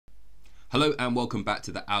Hello and welcome back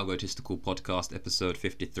to the Algotistical Podcast, episode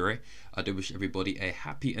 53. I do wish everybody a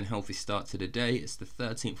happy and healthy start to the day. It's the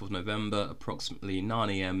 13th of November, approximately 9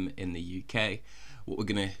 a.m. in the UK. What we're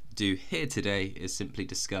going to do here today is simply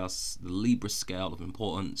discuss the Libra scale of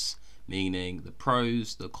importance, meaning the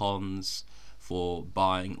pros, the cons for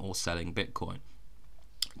buying or selling Bitcoin.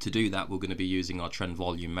 To do that, we're going to be using our trend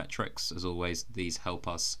volume metrics. As always, these help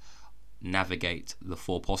us navigate the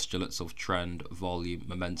four postulates of trend, volume,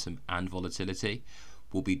 momentum, and volatility.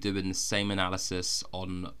 We'll be doing the same analysis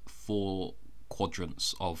on four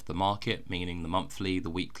quadrants of the market, meaning the monthly,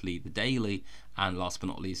 the weekly, the daily, and last but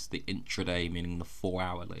not least, the intraday, meaning the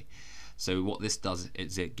 4-hourly. So what this does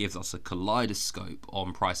is it gives us a kaleidoscope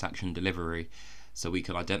on price action delivery, so we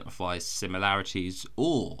can identify similarities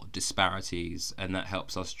or disparities, and that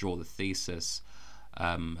helps us draw the thesis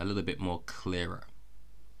a little bit more clearer.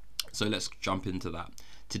 So let's jump into that.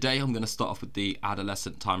 Today I'm going to start off with the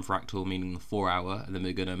adolescent time fractal, meaning the 4-hour, and then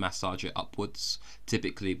we're going to massage it upwards.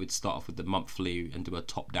 Typically we'd start off with the monthly and do a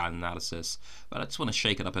top-down analysis, but I just want to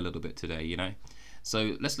shake it up a little bit today, you know.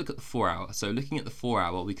 So let's look at the 4-hour. So looking at the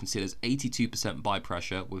 4-hour, we can see there's 82% buy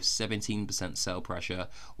pressure with 17% sell pressure,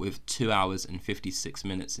 with 2 hours and 56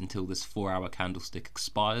 minutes until this 4-hour candlestick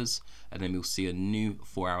expires, and then we'll see a new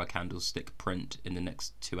 4-hour candlestick print in the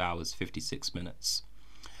next 2 hours 56 minutes.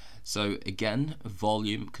 So again,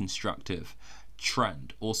 volume constructive,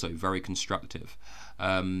 trend also very constructive.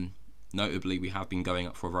 Notably, we have been going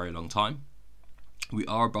up for a very long time. We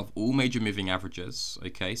are above all major moving averages.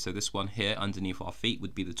 Okay, so this one here underneath our feet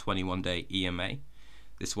would be the 21-day EMA.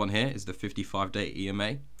 This one here is the 55-day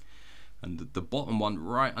EMA. And the bottom one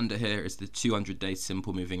right under here is the 200-day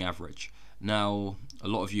simple moving average. Now, a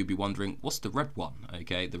lot of you will be wondering, what's the red one?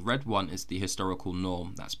 Okay, the red one is the historical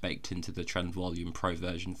norm that's baked into the Trend Volume Pro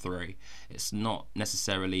version 3. It's not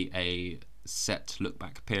necessarily a set look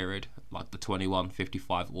back period like the 21,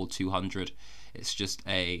 55 or 200. It's just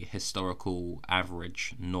a historical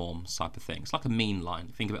average norm type of thing. It's like a mean line.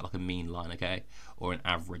 Think of it like a mean line, okay, or an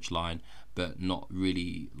average line, but not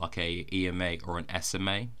really like a EMA or an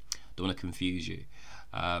SMA. Don't want to confuse you.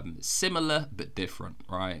 Similar but different,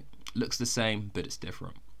 right? Looks the same, but it's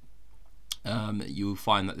different. You'll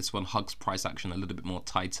find that this one hugs price action a little bit more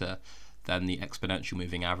tighter than the exponential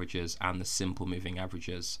moving averages and the simple moving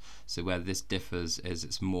averages. So where this differs is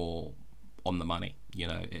it's more on the money. You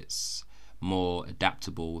know, it's more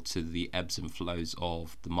adaptable to the ebbs and flows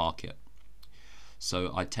of the market.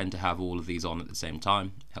 So I tend to have all of these on at the same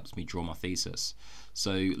time. It helps me draw my thesis.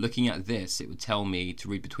 So looking at this, it would tell me to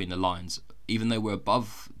read between the lines. Even though we're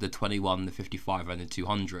above the 21, the 55 and the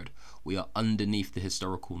 200, we are underneath the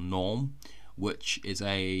historical norm, which is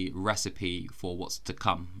a recipe for what's to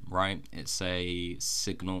come, right? It's a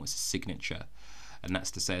signal, it's a signature. And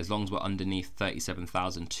that's to say, as long as we're underneath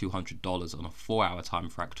 $37,200 on a 4-hour time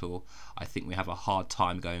fractal, I think we have a hard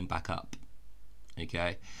time going back up,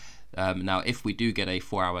 okay? Now, if we do get a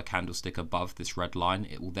 4-hour candlestick above this red line,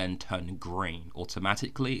 it will then turn green.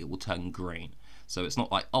 Automatically, it will turn green. So it's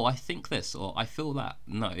not like, oh, I think this or I feel that.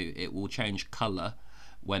 No, it will change color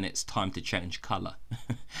when it's time to change color,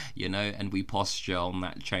 you know, and we posture on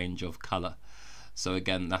that change of color. So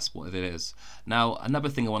again, that's what it is. Now, another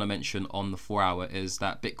thing I want to mention on the 4-hour is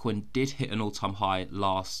that Bitcoin did hit an all-time high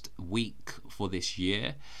last week for this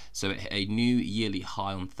year. So it hit a new yearly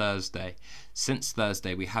high on Thursday. Since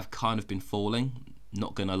Thursday, we have kind of been falling.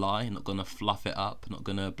 Not gonna lie, not gonna fluff it up, not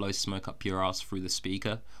gonna blow smoke up your ass through the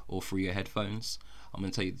speaker or through your headphones. I'm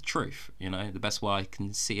gonna tell you the truth, you know, the best way I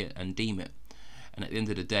can see it and deem it. And at the end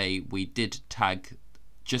of the day, we did tag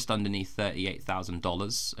just underneath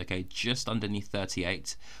 $38,000, okay, just underneath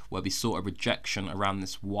 38, where we saw a rejection around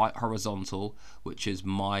this white horizontal, which is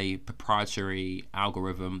my proprietary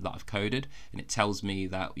algorithm that I've coded, and it tells me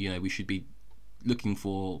that, you know, we should be looking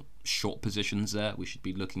for short positions there, we should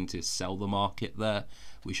be looking to sell the market there,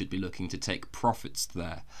 we should be looking to take profits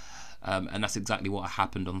there, and that's exactly what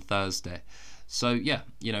happened on Thursday. So yeah,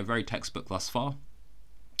 you know, very textbook thus far.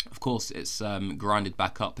 Of course, it's grinded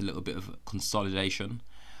back up, a little bit of consolidation,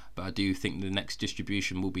 but I do think the next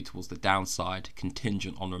distribution will be towards the downside,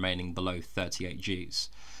 contingent on remaining below 38 Gs.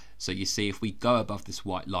 So you see, if we go above this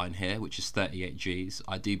white line here, which is 38 Gs,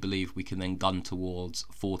 I do believe we can then gun towards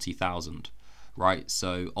 40,000, right?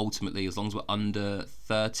 So ultimately, as long as we're under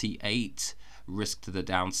 38, risk to the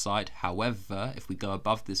downside. However, if we go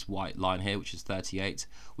above this white line here, which is 38,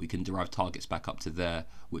 we can derive targets back up to there,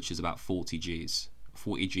 which is about 40 Gs.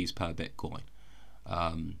 40 Gs per Bitcoin.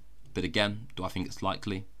 But again, do I think it's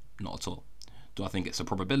likely? Not at all. Do I think it's a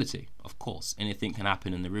probability? Of course. Anything can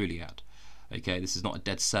happen in the Rouliad. Okay, this is not a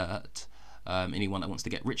dead cert. Anyone that wants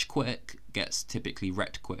to get rich quick gets typically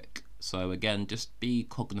wrecked quick. So again, just be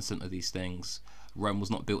cognizant of these things. Rome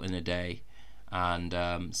was not built in a day, and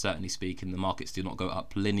certainly speaking, the markets do not go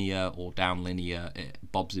up linear or down linear. It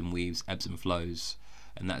bobs and weaves, ebbs and flows,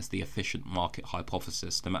 and that's the efficient market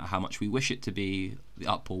hypothesis. No matter how much we wish it to be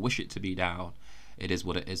up or wish it to be down, it is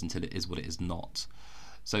what it is until it is what it is not.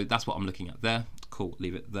 So that's what I'm looking at there. Cool,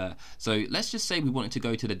 leave it there. So let's just say we wanted to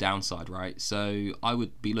go to the downside, right? So I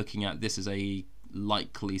would be looking at this as a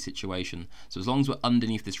likely situation. So as long as we're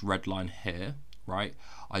underneath this red line here, right,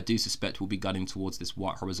 I do suspect we'll be gunning towards this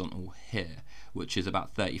white horizontal here, which is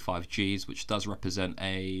about 35 Gs, which does represent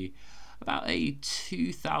about a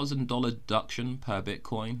 $2,000 deduction per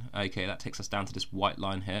Bitcoin. Okay, that takes us down to this white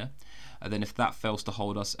line here. And then if that fails to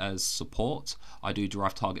hold us as support, I do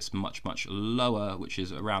derive targets much, much lower, which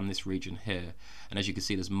is around this region here. And as you can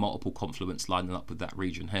see, there's multiple confluence lining up with that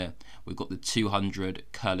region here. We've got the 200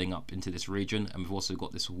 curling up into this region, and we've also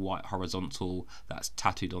got this white horizontal that's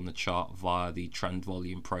tattooed on the chart via the trend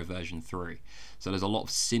volume pro version 3. So there's a lot of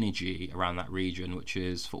synergy around that region, which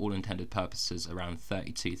is, for all intended purposes, around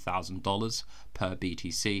 $32,000 per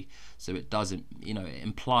BTC. So it doesn't, it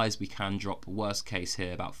implies we can drop, worst case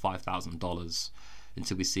here, about $5,000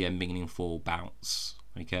 until we see a meaningful bounce.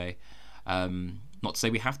 Okay, not to say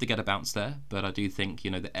we have to get a bounce there, but I do think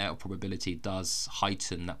the air of probability does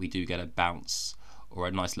heighten that we do get a bounce or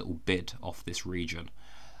a nice little bid off this region.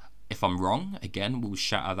 If I'm wrong, again, we'll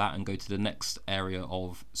shatter that and go to the next area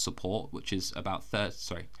of support, which is about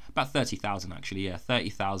 30,000 actually. Yeah,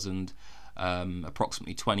 30,000.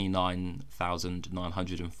 Approximately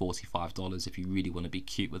 $29,945 if you really want to be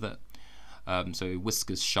cute with it. So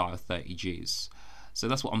whiskers shy of 30 Gs. So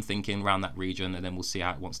that's what I'm thinking around that region, and then we'll see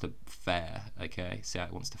how it wants to fare. Okay, see how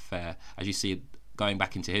it wants to fare. As you see, going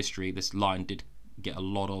back into history, this line did get a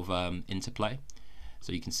lot of interplay.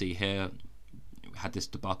 So you can see here, we had this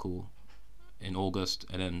debacle in August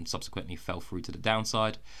and then subsequently fell through to the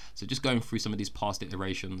downside. So just going through some of these past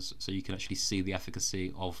iterations so you can actually see the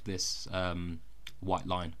efficacy of this white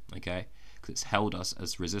line, okay, because it's held us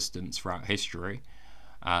as resistance throughout history,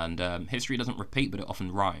 and history doesn't repeat, but it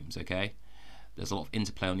often rhymes. Okay, there's a lot of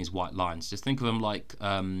interplay on these white lines. Just think of them like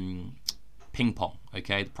ping pong.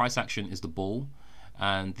 Okay, the price action is the ball,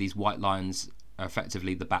 and these white lines are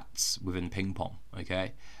effectively the bats within ping pong.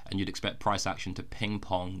 Okay, and you'd expect price action to ping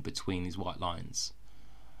pong between these white lines,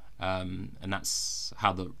 and that's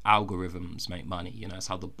how the algorithms make money. It's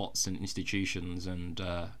how the bots and institutions and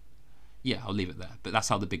yeah, I'll leave it there, but that's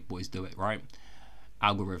how the big boys do it, right?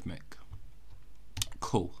 Algorithmic.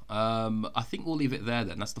 Cool. I think we'll leave it there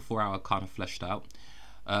then. That's the 4 hour kind of fleshed out.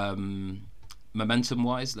 Momentum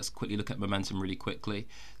wise, let's quickly look at momentum really quickly.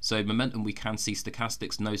 So momentum, we can see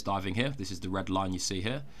stochastics nosediving here. This is the red line you see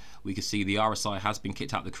here. We can see the RSI has been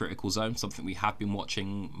kicked out of the critical zone, something we have been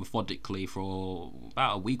watching methodically for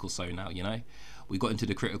about a week or so now. We got into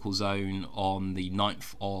the critical zone on the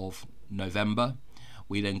 9th of November.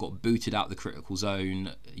 We then got booted out the critical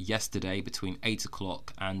zone yesterday between 8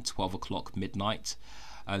 o'clock and 12 o'clock midnight.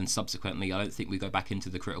 And subsequently, I don't think we go back into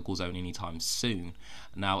the critical zone anytime soon.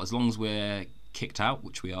 Now, as long as we're kicked out,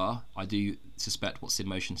 which we are, I do suspect what's in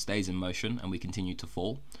motion stays in motion and we continue to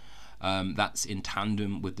fall. That's in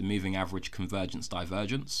tandem with the moving average convergence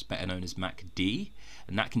divergence, better known as MACD,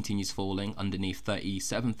 and that continues falling underneath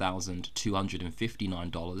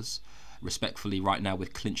 $37,259. Respectfully, right now we're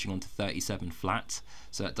clinching onto 37 flat,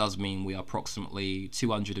 so that does mean we are approximately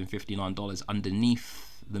 $259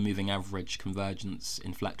 underneath the moving average convergence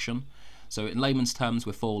inflection. So in layman's terms,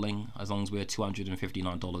 we're falling as long as we're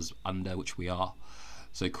 $259 under, which we are.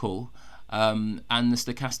 So cool. And the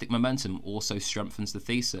stochastic momentum also strengthens the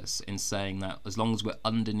thesis in saying that as long as we're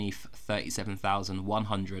underneath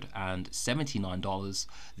 $37,179,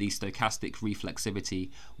 the stochastic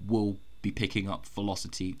reflexivity will be picking up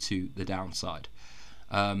velocity to the downside.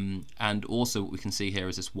 And also what we can see here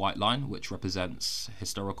is this white line, which represents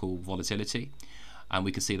historical volatility. And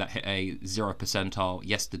we can see that hit a 0 percentile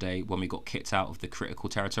yesterday when we got kicked out of the critical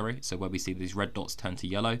territory. So where we see these red dots turn to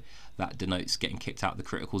yellow, that denotes getting kicked out of the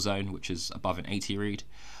critical zone, which is above an 80 read.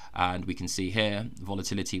 And we can see here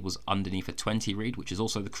volatility was underneath a 20 read, which is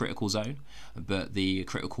also the critical zone, but the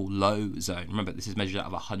critical low zone, remember this is measured out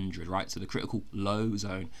of 100, right? So the critical low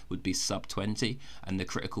zone would be sub 20 and the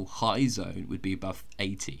critical high zone would be above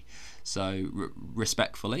 80. So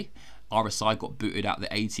respectfully, RSI got booted out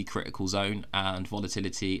the 80 critical zone and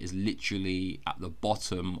volatility is literally at the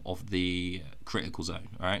bottom of the critical zone,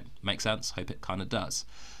 right? Make sense? Hope it kind of does.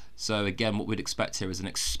 So again, what we'd expect here is an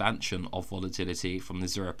expansion of volatility from the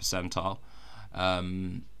 0 percentile.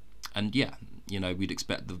 And yeah, we'd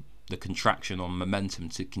expect the contraction on momentum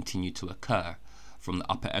to continue to occur from the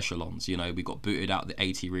upper echelons. You know, we got booted out the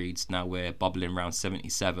 80 reads, now we're bubbling around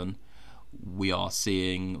 77. We are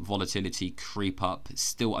seeing volatility creep up,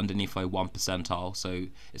 still underneath a 1 percentile, so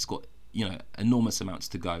it's got, you know, enormous amounts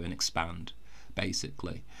to go and expand,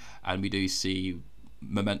 basically. And we do see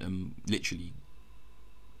momentum literally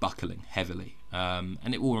buckling heavily,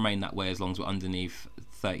 and it will remain that way as long as we're underneath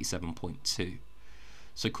 37.2.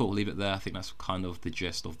 So cool, leave it there. I think that's kind of the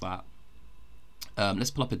gist of that.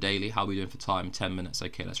 Let's pull up a daily. How are we doing for time? 10 minutes.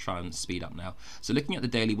 Okay, let's try and speed up now. So looking at the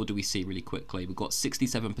daily, what do we see really quickly? We've got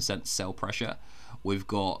 67% sell pressure. We've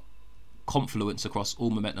got confluence across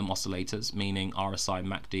all momentum oscillators, meaning RSI,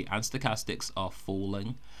 MACD, and stochastics are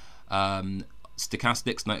falling.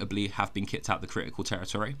 Stochastics notably have been kicked out the critical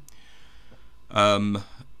territory.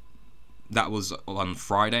 That was on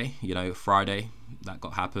Friday. You know, Friday that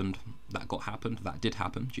did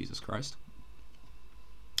happen. Jesus Christ.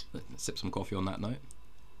 Let's sip some coffee on that note.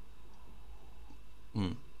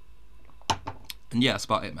 And yeah, that's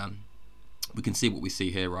about it, man. We can see what we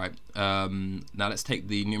see here, right? Now let's take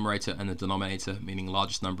the numerator and the denominator, meaning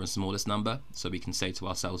largest number and smallest number, so we can say to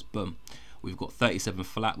ourselves, boom, we've got 37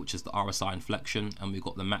 flat, which is the RSI inflection, and we've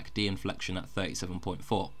got the MACD inflection at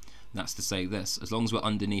 37.4. That's to say this, as long as we're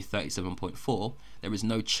underneath 37.4, there is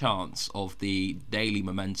no chance of the daily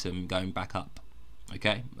momentum going back up.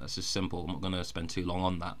 Okay, that's just simple. I'm not going to spend too long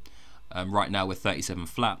on that. Right now we're 37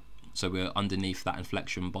 flat, so we're underneath that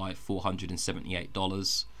inflection by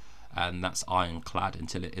 $478, and that's ironclad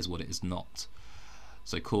until it is what it is not.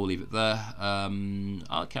 So cool, leave it there.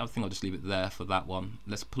 Okay, I think I'll just leave it there for that one.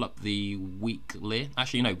 Let's pull up the weekly.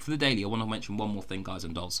 Actually, no, for the daily, I want to mention one more thing, guys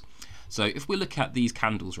and dolls. So if we look at these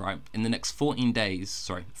candles, right, in the next 14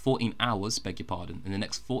 hours, beg your pardon, in the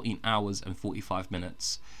next 14 hours and 45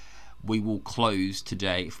 minutes, we will close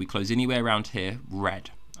today, if we close anywhere around here, red,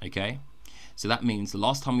 okay? So that means the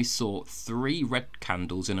last time we saw 3 red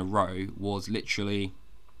candles in a row was literally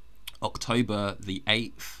October the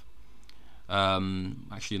 8th.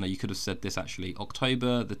 Actually, no, you could have said this actually,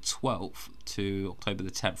 October the 12th to October the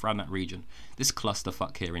 10th, around that region. This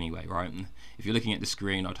clusterfuck here anyway, right? If you're looking at the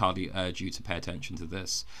screen, I'd hardly urge you to pay attention to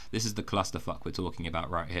this. This is the clusterfuck we're talking about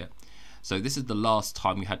right here. So this is the last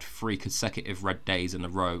time we had 3 consecutive red days in a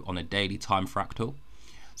row on a daily time fractal.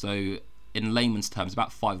 So in layman's terms,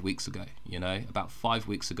 about 5 weeks ago, you know, about 5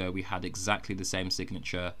 weeks ago, we had exactly the same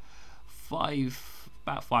signature. 4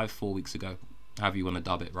 weeks ago, however you want to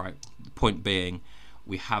dub it, right? The point being,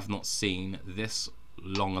 we have not seen this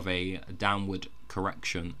long of a downward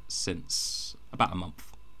correction since about a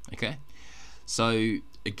month, okay? So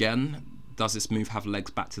again, does this move have legs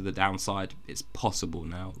back to the downside? It's possible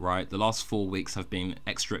now, right? The last 4 weeks have been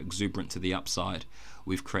extra exuberant to the upside.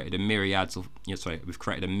 We've created a myriad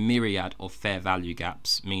of fair value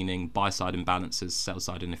gaps, meaning buy side imbalances, sell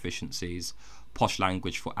side inefficiencies, posh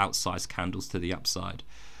language for outsized candles to the upside.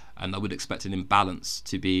 And I would expect an imbalance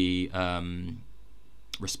to be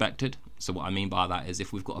respected. So what I mean by that is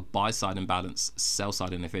if we've got a buy side imbalance, sell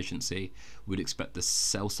side inefficiency, we'd expect the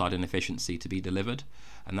sell side inefficiency to be delivered,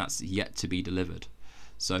 and that's yet to be delivered.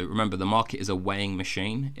 So remember, the market is a weighing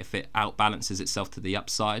machine. If it outbalances itself to the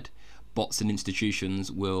upside, bots and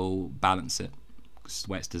institutions will balance it. It's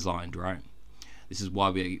the way it's designed, right? This is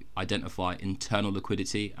why we identify internal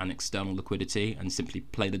liquidity and external liquidity and simply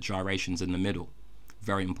play the gyrations in the middle.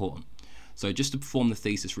 Very important. So just to perform the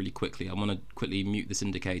thesis really quickly, I want to quickly mute this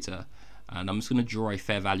indicator, and I'm just going to draw a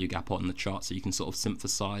fair value gap on the chart so you can sort of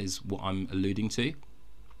synthesize what I'm alluding to,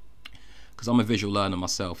 because I'm a visual learner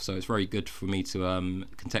myself, so it's very good for me to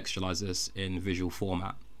contextualize this in visual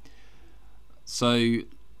format. So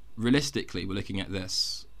realistically, we're looking at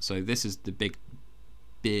this. So this is the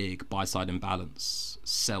big buy side imbalance,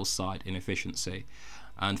 sell side inefficiency.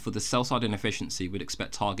 And for the sell side inefficiency, we'd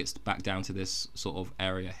expect targets back down to this sort of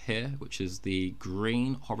area here, which is the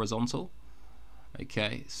green horizontal.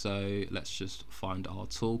 Okay, so let's just find our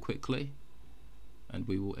tool quickly and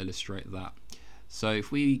we will illustrate that. So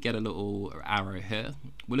if we get a little arrow here,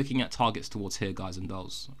 we're looking at targets towards here, guys and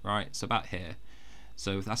dolls, right? So about here.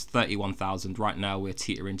 So that's 31,000. Right now we're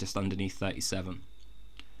teetering just underneath 37.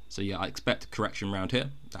 So yeah, I expect a correction around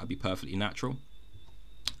here. That would be perfectly natural.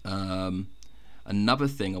 Another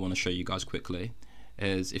thing I want to show you guys quickly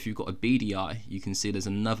is if you've got a BDI, you can see there's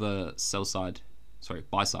another sell side, sorry,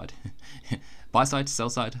 buy side. Buy side, sell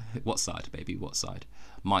side, what side, baby, what side?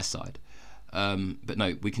 My side. But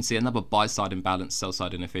no, we can see another buy side imbalance, sell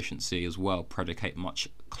side inefficiency as well, predicate much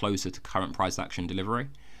closer to current price action delivery.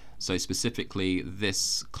 So specifically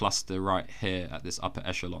this cluster right here at this upper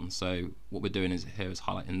echelon. So what we're doing is here is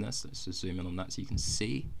highlighting this. Let's just zoom in on that so you can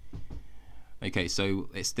see. Okay, so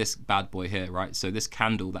it's this bad boy here, right? So this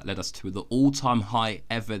candle that led us to the all-time high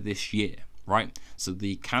ever this year, right? So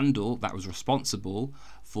the candle that was responsible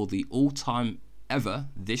for the all-time ever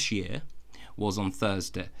this year was on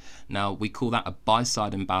Thursday. Now we call that a buy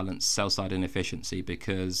side imbalance, sell side inefficiency,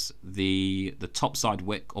 because the top side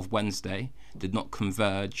wick of Wednesday did not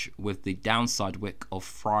converge with the downside wick of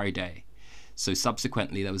Friday. So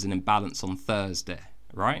subsequently there was an imbalance on Thursday,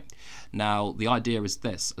 right? Now the idea is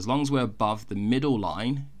this: as long as we're above the middle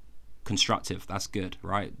line, constructive, that's good,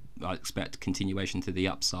 right? I expect continuation to the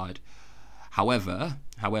upside. However,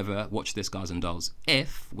 watch this, guys and dolls.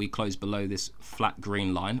 If we close below this flat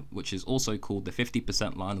green line, which is also called the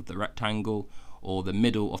 50% line of the rectangle, or the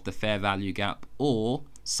middle of the fair value gap, or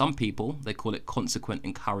some people, they call it consequent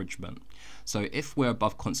encouragement. So if we're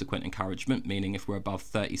above consequent encouragement, meaning if we're above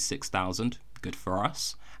 36,000, good for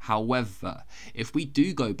us. However, if we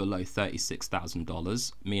do go below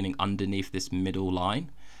 $36,000, meaning underneath this middle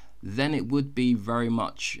line, then it would be very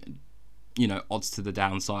much, you know, odds to the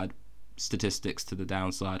downside, statistics to the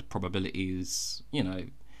downside, probabilities, you know,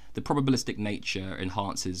 the probabilistic nature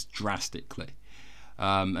enhances drastically.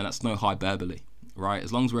 And that's no hyperbole, right?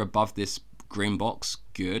 As long as we're above this green box,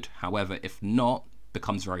 good. However, if not,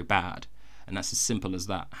 becomes very bad. And that's as simple as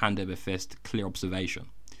that. Hand over fist, clear observation.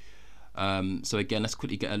 So again, let's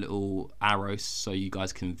quickly get a little arrow so you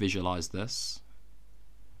guys can visualize this.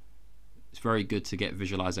 It's very good to get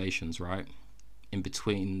visualizations, right? In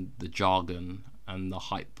between the jargon and the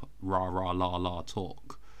hype rah rah la la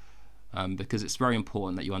talk, because it's very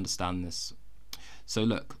important that you understand this. So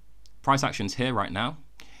look, price action's here right now.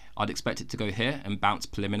 I'd expect it to go here and bounce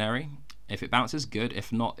preliminary. If it bounces, good.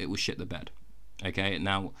 If not, it will shit the bed. Okay,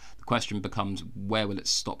 now the question becomes, where will it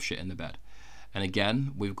stop shit in the bed? And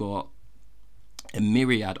again, we've got a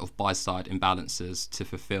myriad of buy side imbalances to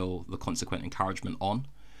fulfill the consequent encouragement on.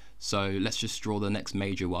 So let's just draw the next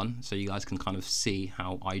major one so you guys can kind of see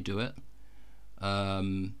how I do it.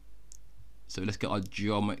 So let's get our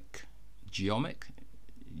geometric,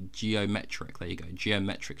 there you go,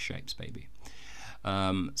 geometric shapes, baby.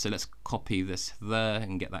 So let's copy this there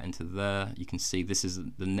and get that into there. You can see this is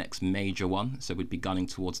the next major one, so we'd be gunning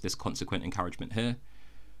towards this consequent encouragement here.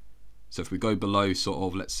 So if we go below sort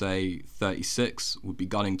of, let's say 36, we'd be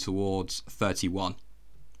gunning towards 31.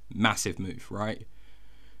 Massive move, right?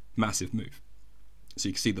 Massive move. So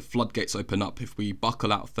you can see the floodgates open up. If we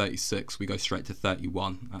buckle out 36, we go straight to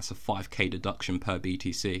 31. That's a 5k deduction per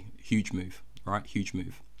BTC. Huge move, right? Huge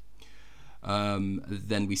move.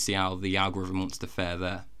 Then we see how the algorithm wants to fare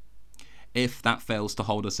there. If that fails to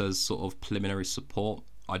hold us as sort of preliminary support,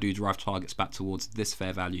 I do drive targets back towards this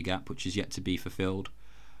fair value gap, which is yet to be fulfilled,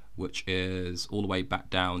 which is all the way back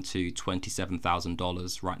down to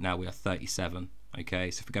 $27,000. Right now we are 37.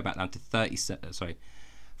 Okay, so if we go back down to 37, sorry,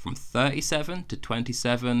 from 37 to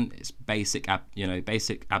 27, it's basic,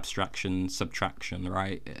 basic abstraction, subtraction,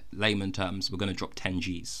 right? Layman terms, we're going to drop 10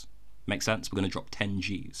 G's. Make sense? We're going to drop 10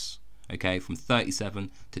 G's. Okay, from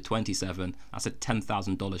 37 to 27, that's a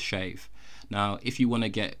 $10,000 shave. Now, if you want to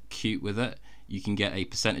get cute with it, you can get a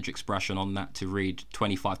percentage expression on that to read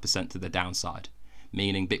 25% to the downside,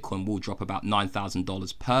 meaning Bitcoin will drop about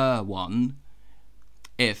 $9,000 per one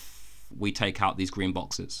if we take out these green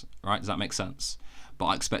boxes, right? Does that make sense? But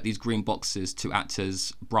I expect these green boxes to act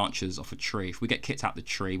as branches off a tree. If we get kicked out the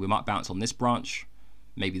tree, we might bounce on this branch,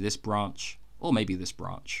 maybe this branch, or maybe this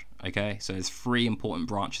branch. Okay, so there's 3 important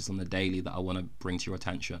branches on the daily that I want to bring to your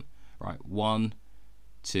attention. Right, 1,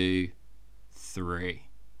 2, 3.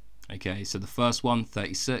 Okay, so the first one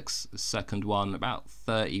 36, the second one about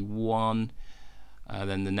 31,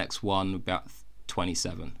 then the next one about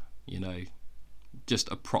 27. You know,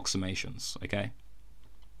 just approximations. Okay,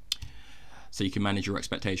 so you can manage your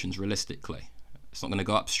expectations realistically. It's not going to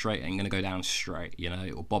go up straight, it ain't going to go down straight, you know,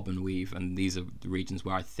 or bob and weave, and these are the regions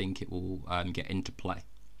where I think it will get into play.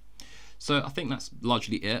 So I think that's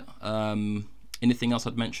largely it. Anything else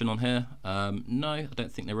I'd mention on here? No, I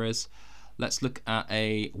don't think there is. Let's look at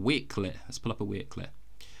a weekly. Let's pull up a weekly.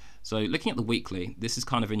 So looking at the weekly, this is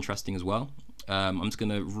kind of interesting as well. I'm just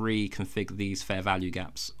going to reconfigure these fair value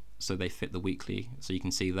gaps so they fit the weekly. So you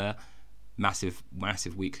can see there, massive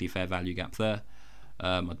weekly fair value gap there.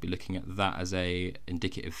 I'd be looking at that as a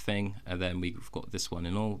indicative thing, and then we've got this one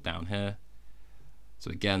in all down here. So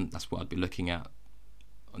again, that's what I'd be looking at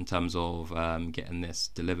in terms of getting this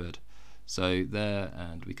delivered. So there,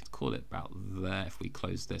 and we could call it about there if we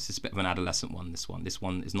close this. It's a bit of an adolescent one, this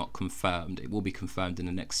one is not confirmed. It will be confirmed in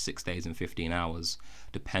the next 6 days and 15 hours,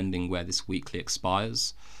 depending where this weekly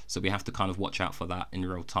expires. So we have to kind of watch out for that in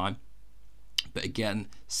real time. But again,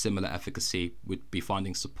 similar efficacy would be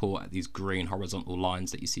finding support at these green horizontal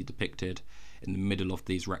lines that you see depicted in the middle of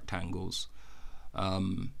these rectangles.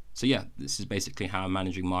 So yeah, this is basically how I'm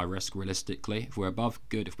managing my risk realistically. If we're above,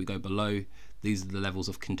 good. If we go below, these are the levels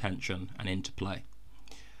of contention and interplay.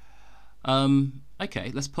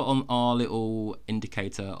 Okay, let's put on our little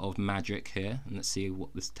indicator of magic here and let's see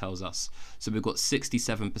what this tells us. So we've got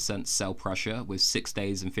 67% sell pressure with 6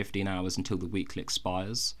 days and 15 hours until the weekly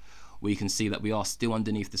expires. We can see that we are still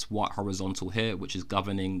underneath this white horizontal here, which is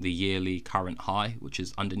governing the yearly current high, which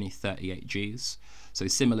is underneath 38 Gs. So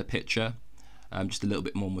similar picture, just a little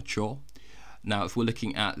bit more mature. Now, if we're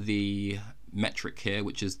looking at the metric here,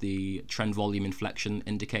 which is the trend volume inflection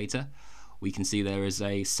indicator, we can see there is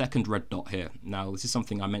a second red dot here. Now, this is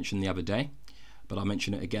something I mentioned the other day, but I'll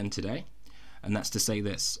mention it again today. And that's to say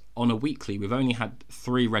this, on a weekly, we've only had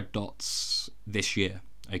 3 red dots this year.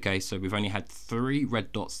 Okay, so we've only had 3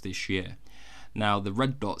 red dots this year. Now, the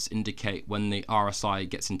red dots indicate when the RSI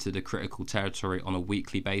gets into the critical territory on a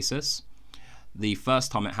weekly basis. The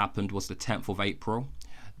first time it happened was the 10th of April.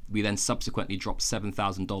 We then subsequently dropped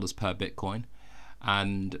 $7,000 per Bitcoin.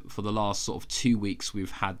 And for the last sort of 2 weeks,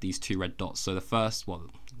 we've had these 2 red dots. So the first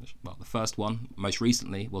one, most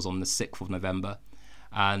recently, was on the 6th of November.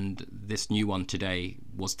 And this new one today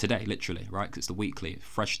was today, literally, right? Because it's the weekly,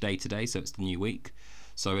 fresh day today, so it's the new week.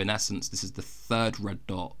 So in essence, this is the 3rd red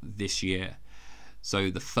dot this year.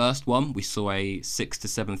 So the first one, we saw a $6,000 to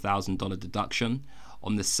 $7,000 deduction.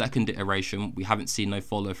 On the second iteration, we haven't seen no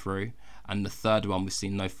follow through, and the third one, we've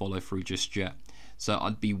seen no follow through just yet. So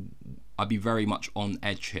I'd be very much on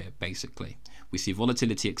edge here, basically. We see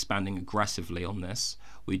volatility expanding aggressively on this.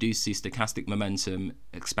 We do see stochastic momentum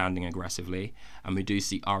expanding aggressively, and we do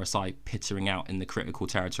see RSI pittering out in the critical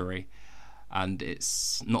territory. And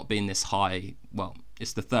it's not been this high. Well,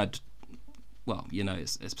 it's the third. Well, you know,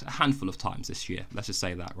 it's a handful of times this year. Let's just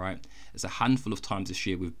say that, right? It's a handful of times this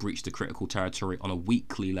year we've breached the critical territory on a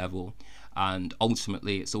weekly level, and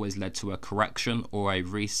ultimately it's always led to a correction or a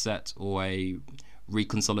reset or a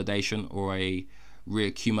reconsolidation or a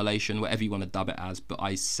reaccumulation, whatever you want to dub it as. But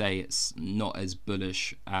I say it's not as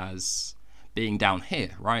bullish as being down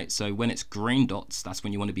here, right? So when it's green dots, that's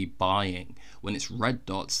when you want to be buying. When it's red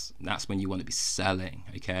dots, that's when you want to be selling,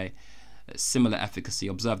 okay? Similar efficacy.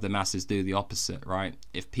 Observe the masses do the opposite, right?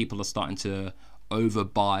 If people are starting to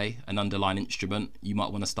overbuy an underlying instrument, you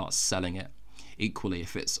might want to start selling it. Equally,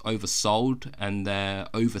 if it's oversold and they're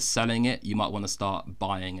overselling it, you might want to start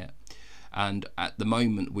buying it. And at the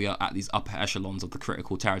moment, we are at these upper echelons of the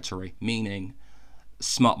critical territory, meaning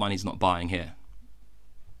smart money's not buying here.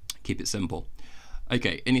 Keep it simple.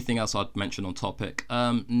 Okay, anything else I'd mention on topic?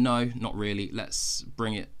 No, not really. Let's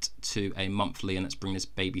bring it to a monthly and let's bring this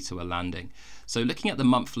baby to a landing. So looking at the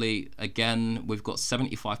monthly, again, we've got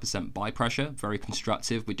 75% buy pressure, very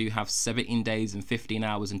constructive. We do have 17 days and 15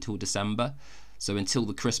 hours until December. So until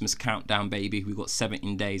the Christmas countdown, baby, we've got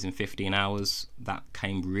 17 days and 15 hours. That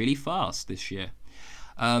came really fast this year.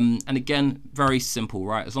 And again, very simple,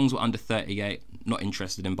 right? As long as we're under 38, not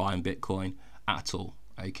interested in buying Bitcoin at all,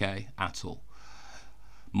 okay, at all.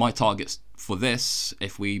 My targets for this,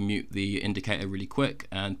 if we mute the indicator really quick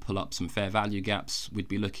and pull up some fair value gaps, we'd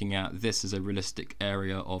be looking at this as a realistic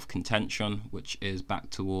area of contention, which is back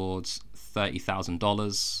towards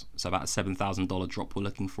 $30,000. So about a $7,000 drop we're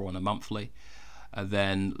looking for on a monthly.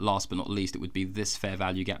 Then last but not least, it would be this fair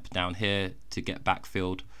value gap down here to get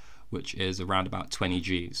backfilled, which is around about 20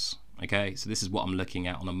 Gs. Okay, so this is what I'm looking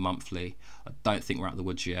at on a monthly. I don't think we're out of the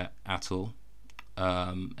woods yet at all.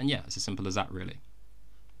 And yeah, it's as simple as that, really.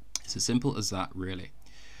 It's as simple as that, really.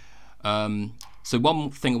 So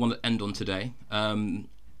one thing I want to end on today,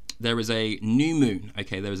 there is a new moon.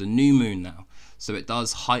 Okay, there is a new moon now. So it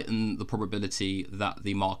does heighten the probability that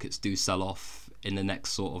the markets do sell off in the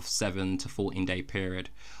next sort of 7 to 14 day period.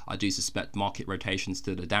 I do suspect market rotations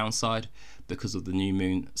to the downside because of the new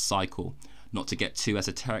moon cycle. Not to get too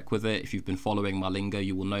esoteric with it, if you've been following my lingo,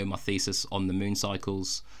 you will know my thesis on the moon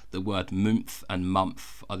cycles. The word month and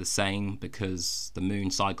month are the same because the moon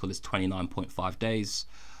cycle is 29.5 days.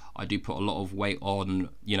 I do put a lot of weight on,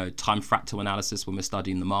 you know, time fractal analysis when we're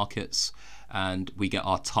studying the markets, and we get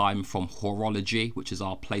our time from horology, which is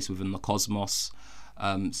our place within the cosmos.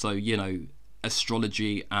 So, you know,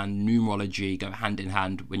 astrology and numerology go hand in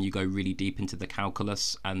hand when you go really deep into the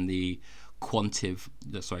calculus and the quantum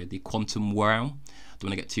realm. Don't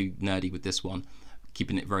want to get too nerdy with this one,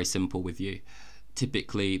 keeping it very simple with you.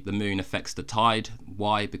 Typically the moon affects the tide.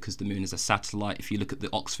 Why? Because the moon is a satellite. If you look at the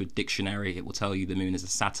Oxford Dictionary, it will tell you the moon is a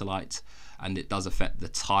satellite and it does affect the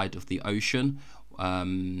tide of the ocean.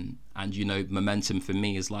 And you know, momentum for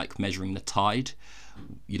me is like measuring the tide.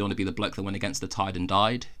 You don't want to be the bloke that went against the tide and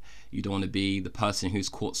died. You don't want to be the person who's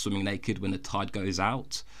caught swimming naked when the tide goes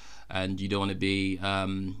out. And you don't want to be,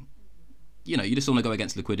 you know, you just want to go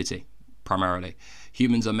against liquidity, primarily.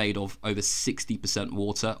 Humans are made of over 60%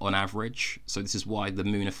 water on average. So this is why the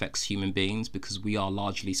moon affects human beings, because we are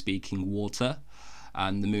largely speaking water.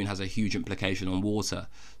 And the moon has a huge implication on water.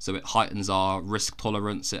 So it heightens our risk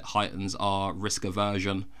tolerance, it heightens our risk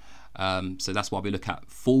aversion. So that's why we look at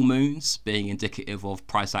full moons being indicative of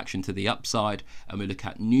price action to the upside, and we look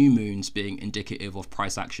at new moons being indicative of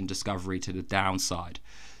price action discovery to the downside.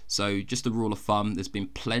 So just a rule of thumb, there's been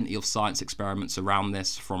plenty of science experiments around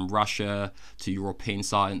this, from Russia to European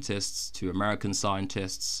scientists to American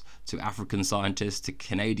scientists to African scientists to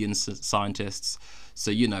Canadian scientists.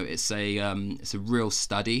 So, you know, it's a real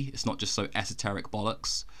study. It's not just so esoteric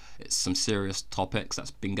bollocks. It's some serious topics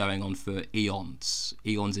that's been going on for eons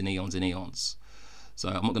and eons and eons. So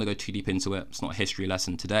I'm not going to go too deep into it. It's not a history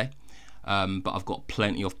lesson today. But I've got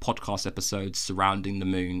plenty of podcast episodes surrounding the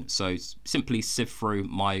moon. So simply sift through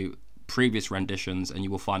my previous renditions and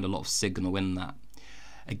you will find a lot of signal in that.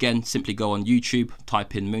 Again, simply go on YouTube,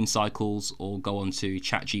 type in moon cycles, or go on to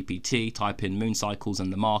ChatGPT, type in moon cycles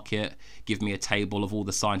and the market, give me a table of all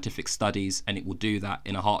the scientific studies, and it will do that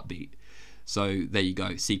in a heartbeat. So there you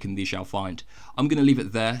go, seek and thee shall find. I'm going to leave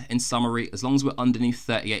it there. In summary, as long as we're underneath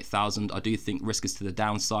 38,000, I do think risk is to the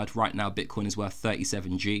downside. Right now, Bitcoin is worth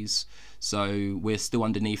 37 Gs. So we're still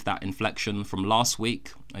underneath that inflection from last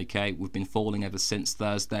week. Okay, we've been falling ever since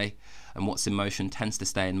Thursday. And what's in motion tends to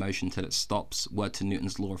stay in motion till it stops. Word to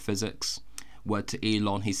Newton's law of physics. Word to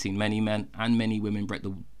Elon, he's seen many men and many women break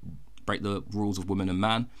the rules of woman and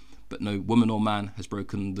man. But no woman or man has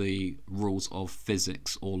broken the rules of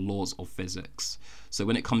physics or laws of physics. So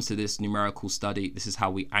when it comes to this numerical study, this is how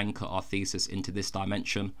we anchor our thesis into this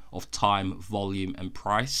dimension of time, volume, and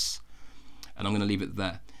price. And I'm going to leave it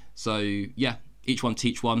there. So yeah, each one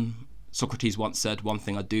teach one. Socrates once said, one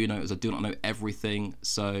thing I do know is I do not know everything.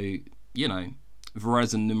 So, you know,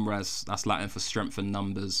 vires and numres, that's Latin for strength and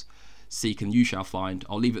numbers. Seek and you shall find.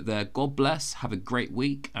 I'll leave it there. God bless. Have a great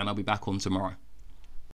week, and I'll be back on tomorrow.